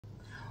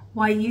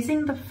why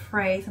using the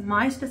phrase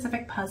 "my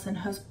specific person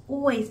has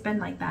always been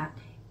like that"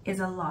 is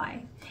a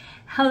lie.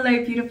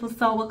 Hello beautiful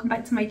soul, welcome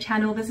back to my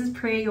channel. This is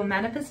Priya, your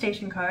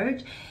manifestation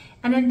coach,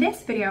 and in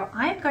this video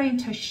I'm going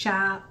to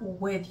share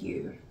with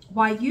you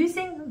why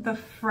using the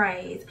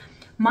phrase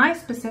 "my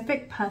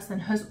specific person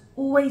has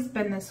always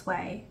been this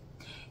way"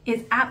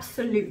 is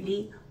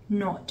absolutely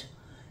not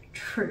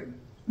true.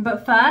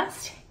 But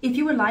first, if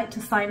you would like to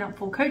sign up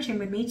for coaching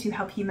with me to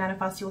help you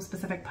manifest your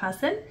specific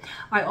person,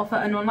 I offer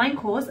an online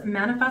course,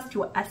 Manifest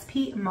Your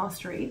SP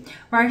Mastery,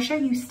 where I show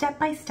you step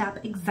by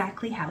step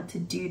exactly how to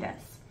do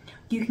this.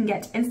 You can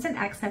get instant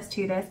access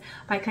to this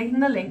by clicking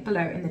the link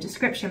below in the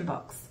description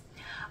box.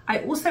 I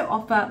also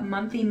offer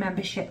monthly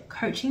membership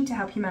coaching to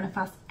help you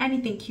manifest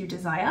anything you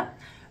desire.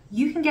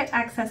 You can get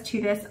access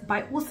to this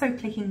by also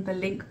clicking the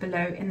link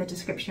below in the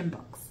description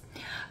box.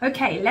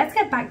 Okay, let's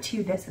get back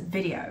to this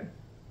video.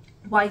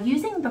 Why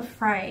using the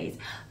phrase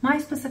 "my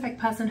specific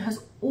person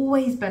has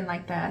always been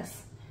like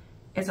this"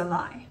 is a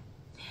lie.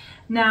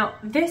 Now,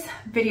 this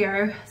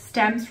video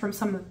stems from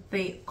some of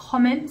the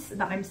comments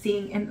that I'm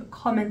seeing in the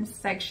comments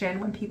section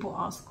when people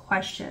ask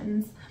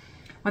questions,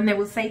 when they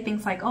will say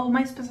things like, "Oh,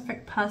 my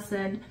specific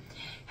person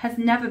has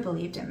never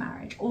believed in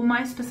marriage," or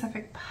 "my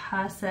specific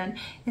person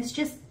is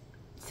just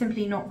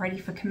simply not ready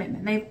for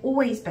commitment. They've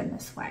always been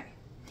this way."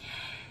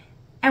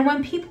 And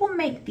when people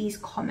make these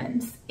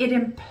comments, it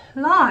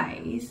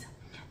implies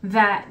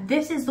that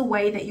this is the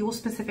way that your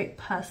specific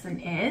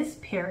person is,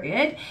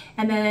 period,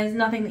 and then there's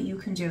nothing that you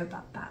can do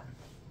about that.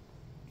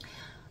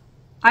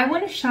 I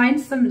want to shine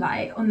some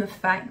light on the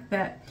fact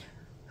that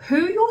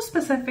who your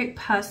specific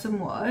person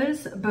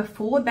was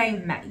before they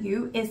met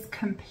you is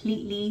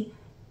completely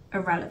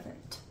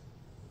irrelevant.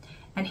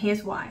 And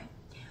here's why.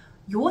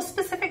 Your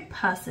specific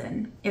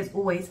person is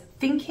always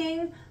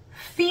thinking,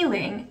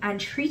 feeling, and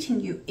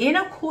treating you in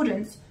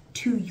accordance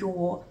to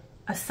your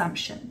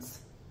assumptions.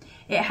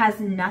 It has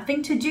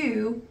nothing to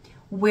do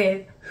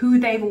with who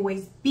they've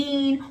always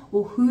been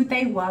or who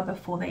they were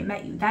before they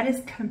met you. That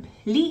is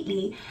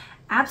completely,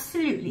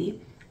 absolutely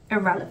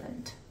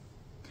irrelevant.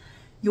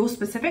 Your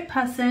specific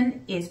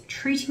person is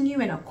treating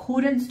you in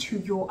accordance to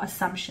your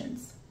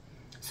assumptions.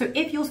 So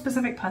if your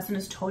specific person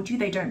has told you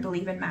they don't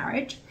believe in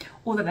marriage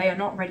or that they are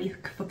not ready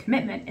for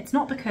commitment, it's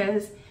not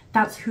because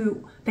that's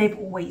who they've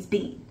always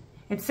been.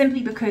 It's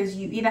simply because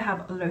you either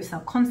have a low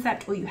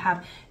self-concept or you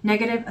have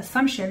negative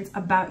assumptions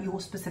about your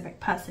specific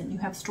person. You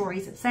have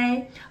stories that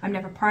say, "I'm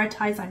never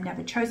prioritized, I'm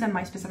never chosen,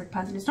 my specific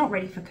person is not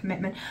ready for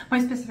commitment, my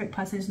specific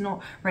person is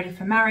not ready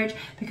for marriage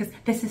because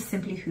this is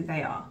simply who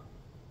they are."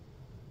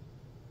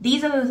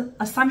 These are the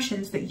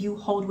assumptions that you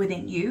hold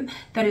within you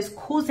that is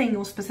causing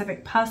your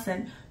specific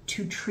person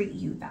to treat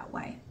you that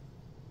way.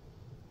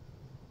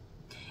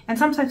 And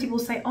sometimes people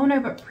say, "Oh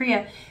no, but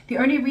Priya, the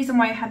only reason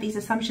why I have these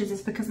assumptions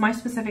is because my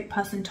specific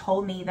person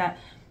told me that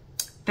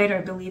they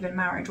don't believe in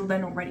marriage or they're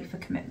not ready for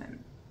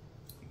commitment."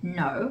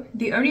 No,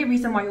 the only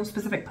reason why your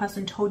specific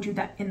person told you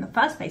that in the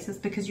first place is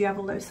because you have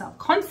a low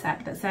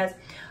self-concept that says,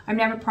 "I'm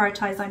never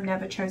prioritized, I'm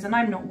never chosen,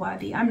 I'm not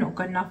worthy, I'm not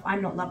good enough,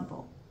 I'm not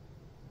lovable."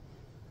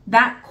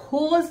 That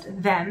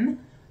caused them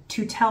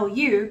to tell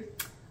you,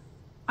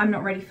 "I'm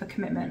not ready for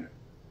commitment,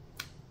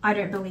 I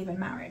don't believe in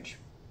marriage."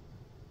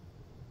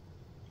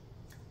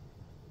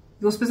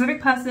 Your specific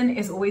person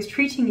is always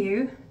treating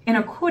you in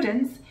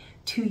accordance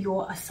to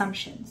your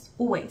assumptions,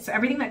 always. So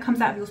everything that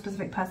comes out of your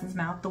specific person's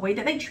mouth, the way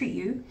that they treat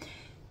you,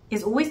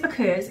 is always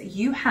because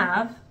you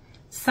have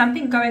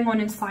something going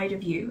on inside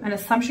of you, an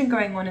assumption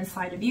going on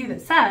inside of you that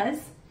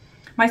says,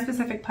 "My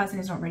specific person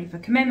is not ready for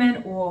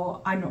commitment,"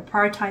 or "I'm not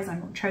prioritized,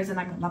 I'm not chosen,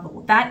 I'm not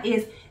lovable." That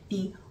is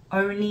the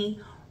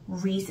only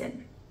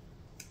reason.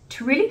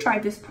 To really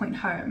drive this point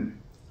home,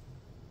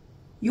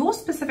 your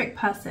specific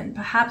person,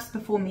 perhaps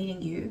before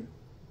meeting you,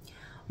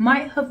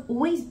 might have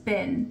always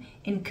been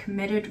in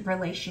committed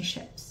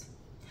relationships.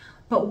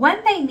 But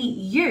when they meet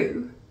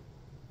you,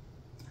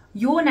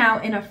 you're now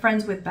in a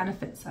friends with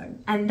benefits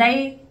zone and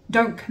they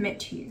don't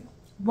commit to you.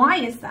 Why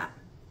is that?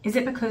 Is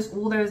it because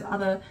all those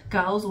other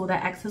girls or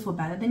their exes were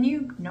better than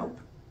you? Nope.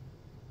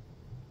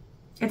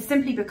 It's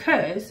simply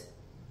because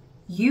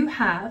you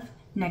have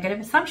negative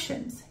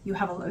assumptions. You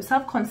have a low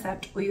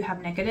self-concept or you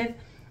have negative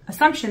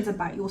assumptions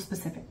about your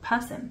specific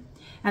person.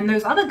 And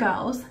those other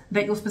girls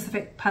that your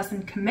specific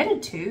person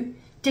committed to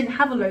didn't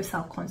have a low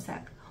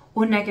self-concept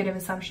or negative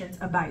assumptions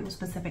about your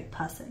specific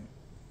person.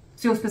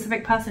 So your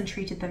specific person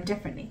treated them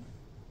differently.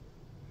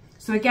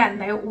 So again,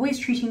 they are always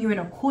treating you in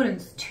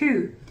accordance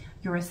to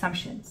your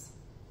assumptions.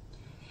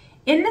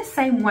 In the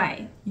same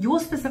way, your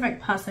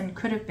specific person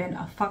could have been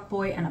a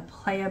fuckboy and a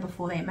player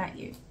before they met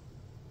you.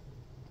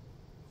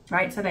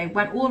 Right? So they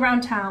went all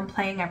around town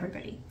playing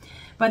everybody.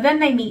 But then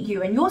they meet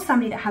you and you're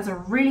somebody that has a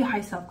really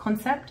high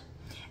self-concept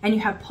and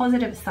you have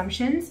positive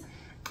assumptions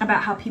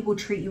about how people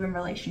treat you in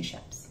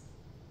relationships.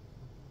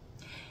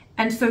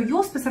 And so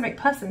your specific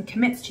person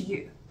commits to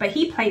you, but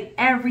he played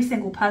every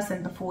single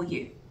person before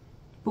you.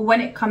 But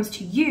when it comes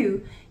to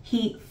you,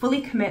 he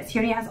fully commits, he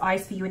only has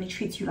eyes for you and he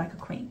treats you like a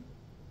queen.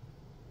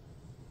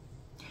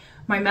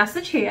 my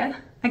message here,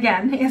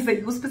 again, is that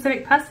your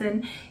specific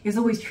person is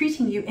always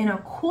treating you in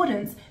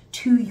accordance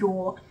to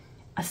your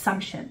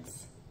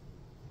assumptions.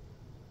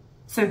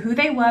 So who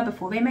they were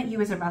before they met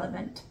you is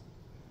irrelevant.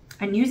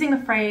 And using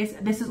the phrase,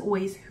 this is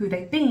always who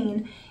they've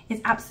been, is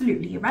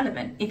absolutely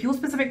irrelevant. If your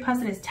specific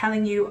person is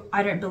telling you,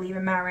 I don't believe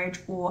in marriage,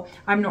 or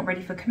I'm not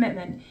ready for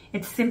commitment,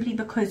 it's simply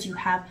because you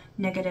have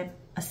negative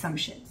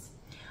assumptions.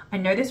 I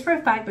know this for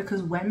a fact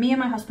because when me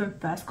and my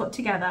husband first got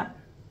together,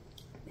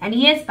 many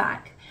years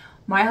back,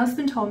 my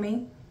husband told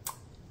me,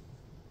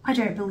 I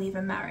don't believe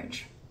in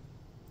marriage.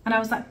 And I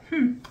was like,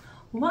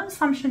 what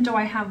assumption do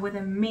I have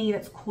within me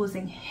that's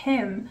causing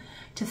him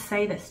to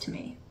say this to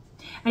me?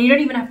 And you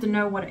don't even have to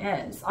know what it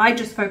is. I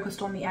just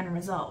focused on the end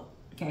result.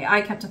 Okay,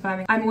 I kept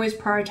affirming, I'm always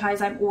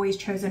prioritized, I'm always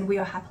chosen, we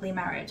are happily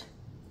married.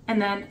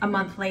 And then a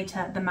month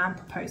later, the man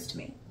proposed to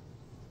me.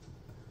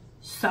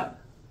 So,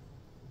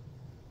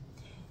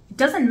 it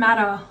doesn't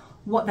matter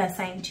what they're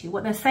saying to you.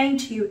 What they're saying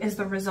to you is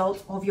the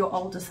result of your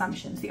old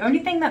assumptions. The only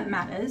thing that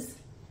matters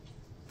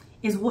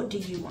is, what do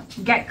you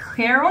want? Get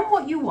clear on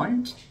what you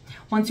want.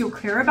 Once you're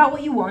clear about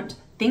what you want,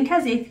 think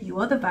as if you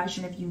are the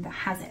version of you that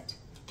has it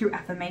through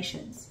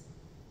affirmations.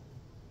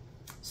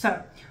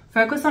 So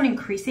focus on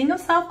increasing your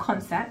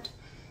self-concept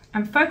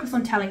and focus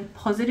on telling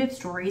positive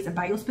stories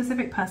about your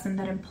specific person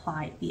that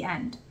imply the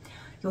end.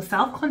 Your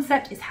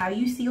self-concept is how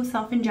you see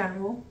yourself in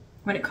general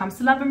when it comes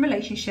to love and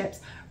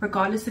relationships,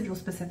 regardless of your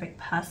specific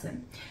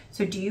person.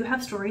 So do you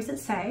have stories that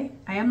say,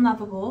 I am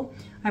lovable,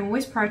 I'm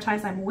always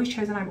prioritized, I'm always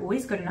chosen, I'm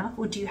always good enough?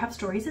 Or do you have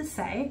stories that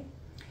say,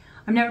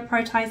 I'm never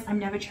prioritized, I'm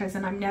never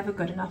chosen, I'm never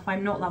good enough,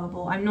 I'm not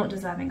lovable, I'm not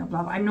deserving of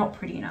love, I'm not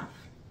pretty enough?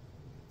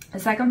 The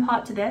second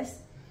part to this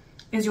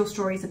is your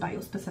stories about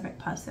your specific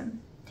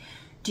person.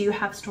 Do you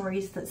have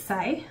stories that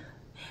say,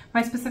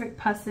 my specific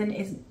person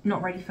is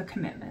not ready for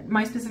commitment.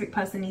 My specific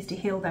person needs to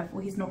heal,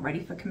 therefore he's not ready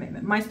for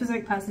commitment. My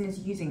specific person is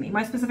using me.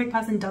 My specific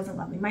person doesn't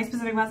love me. My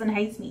specific person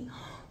hates me.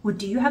 Or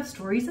do you have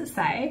stories that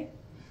say,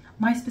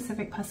 my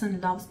specific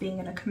person loves being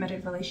in a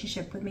committed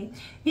relationship with me.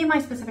 Me and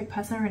my specific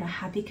person are in a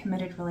happy,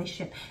 committed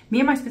relationship. Me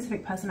and my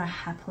specific person are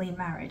happily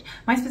married.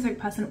 My specific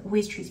person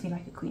always treats me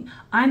like a queen.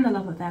 I'm the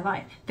love of their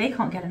life. They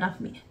can't get enough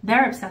of me.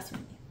 They're obsessed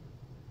with me.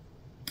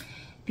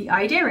 The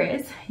idea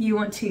is you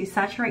want to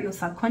saturate your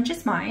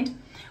subconscious mind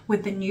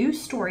with the new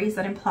stories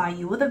that imply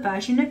you are the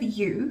version of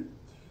you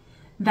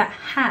that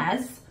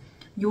has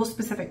your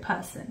specific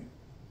person.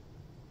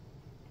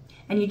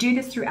 And you do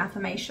this through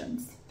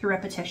affirmations, through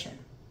repetition.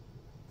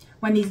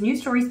 When these new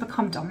stories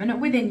become dominant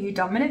within you,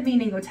 dominant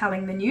meaning you're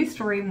telling the new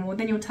story more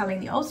than you're telling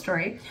the old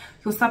story,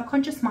 your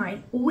subconscious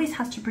mind always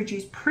has to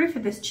produce proof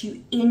of this to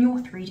you in your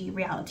 3D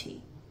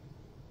reality.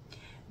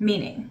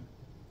 Meaning,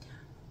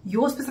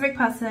 your specific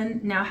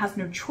person now has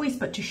no choice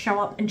but to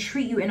show up and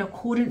treat you in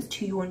accordance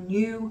to your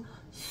new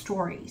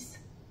stories.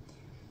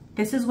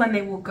 This is when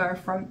they will go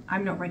from,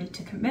 I'm not ready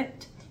to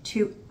commit,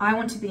 to, I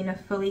want to be in a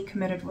fully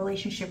committed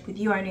relationship with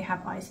you, I only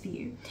have eyes for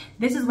you.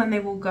 This is when they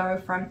will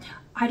go from,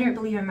 I don't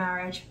believe in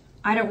marriage,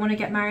 I don't want to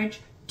get married,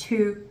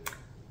 to,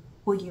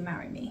 will you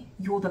marry me?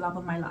 You're the love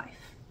of my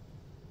life.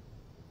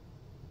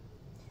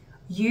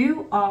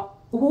 You are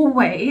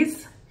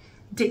always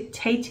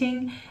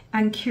dictating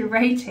and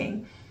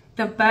curating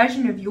the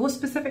version of your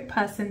specific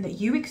person that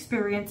you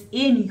experience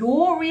in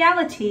your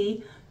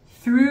reality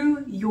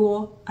through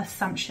your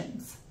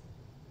assumptions.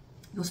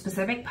 Your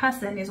specific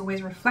person is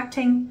always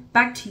reflecting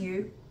back to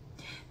you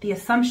the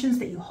assumptions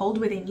that you hold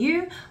within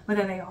you,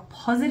 whether they are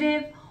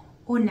positive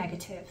or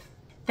negative.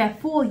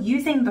 Therefore,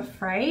 using the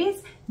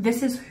phrase,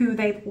 this is who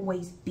they've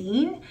always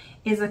been,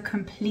 is a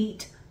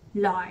complete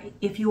lie.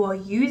 If you are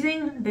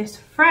using this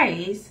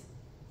phrase,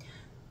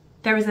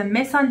 there is a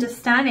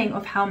misunderstanding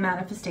of how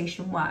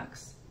manifestation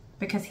works.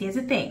 Because here's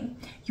the thing,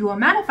 you are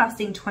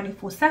manifesting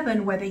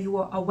 24/7 whether you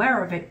are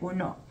aware of it or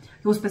not.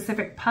 Your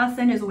specific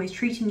person is always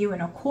treating you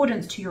in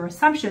accordance to your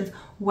assumptions,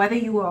 whether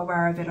you are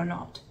aware of it or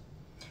not.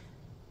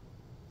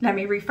 Let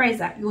me rephrase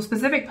that. Your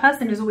specific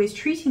person is always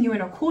treating you in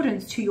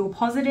accordance to your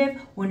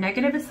positive or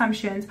negative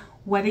assumptions,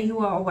 whether you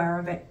are aware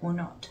of it or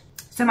not.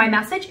 So my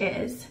message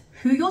is,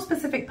 who your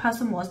specific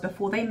person was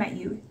before they met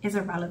you is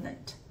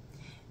irrelevant.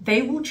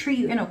 They will treat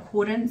you in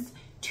accordance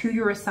to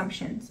your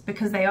assumptions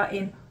because they are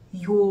in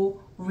your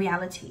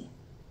reality.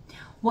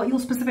 What your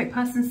specific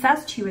person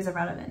says to you is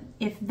irrelevant.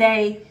 If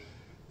they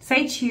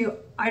say to you,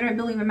 I don't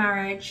believe in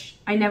marriage,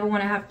 I never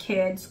want to have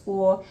kids,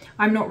 or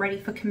I'm not ready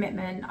for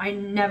commitment, I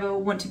never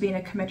want to be in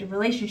a committed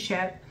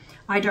relationship,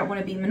 I don't want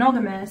to be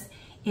monogamous,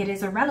 it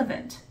is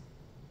irrelevant.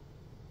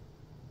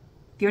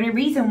 The only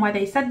reason why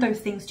they said those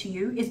things to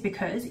you is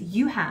because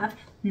you have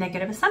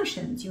negative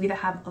assumptions. You either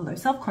have a low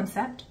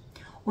self-concept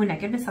or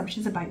negative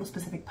assumptions about your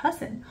specific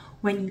person.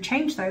 When you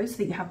change those so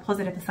that you have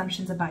positive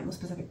assumptions about your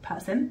specific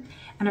person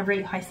and a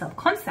really high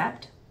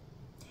self-concept,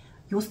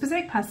 your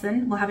specific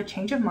person will have a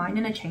change of mind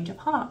and a change of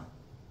heart.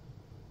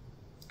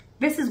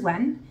 This is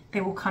when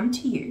they will come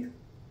to you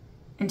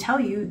and tell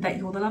you that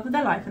you're the love of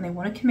their life and they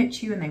want to commit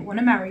to you and they want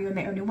to marry you and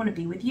they only want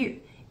to be with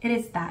you. It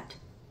is that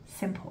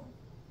simple.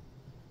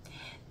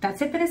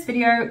 that's it for this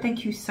video.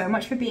 Thank you so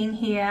much for being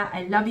here.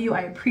 I love you.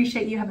 I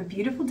appreciate you. Have a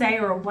beautiful day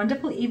or a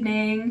wonderful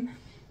evening.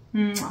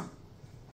 Mwah.